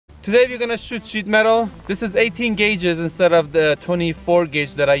Today we're gonna shoot sheet metal. This is 18 gauges instead of the 24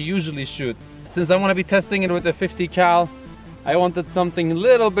 gauge that I usually shoot. Since I want to be testing it with a 50 cal, I wanted something a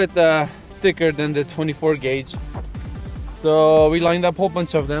little bit thicker than the 24 gauge. So we lined up a whole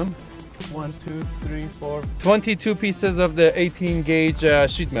bunch of them. 1, 2, 3, 4, 22 pieces of the 18 gauge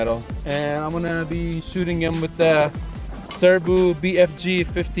sheet metal. And I'm gonna be shooting them with the Serbu BFG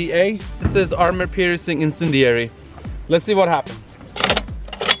 50A. This is armor piercing incendiary. Let's see what happens.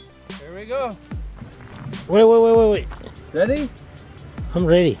 Here we go. Wait. Ready? I'm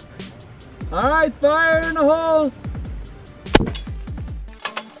ready. All right, fire in the hole.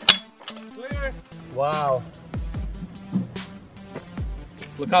 Clear. Wow.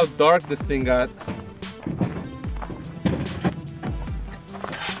 Look how dark this thing got. So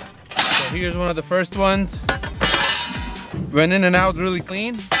here's one of the first ones. Went in and out really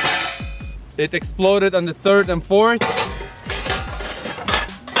clean. It exploded on the 3rd and 4th.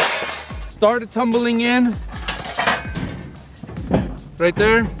 Started tumbling in. Right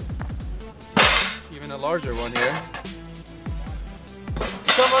there. Even a larger one here.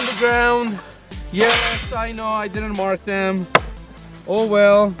 Some on the ground. Yes, I know I didn't mark them. Oh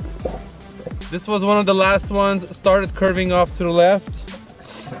well. This was one of the last ones. Started curving off to the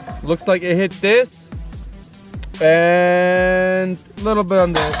left. Looks like it hit this. And a little bit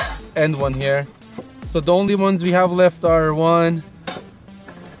on the end one here. So the only ones we have left are 1,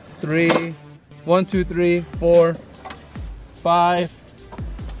 2, 3, 4, 5,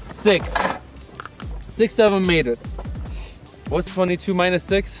 6. 6 of them made it. What's 22 minus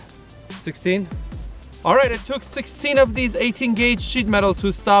 6? 16. All right, it took 16 of these 18 gauge sheet metal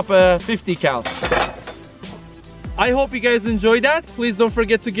to stop a 50 cal. I hope you guys enjoyed that. Please don't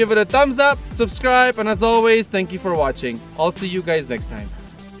forget to give it a thumbs up, subscribe, and as always, thank you for watching. I'll see you guys next time.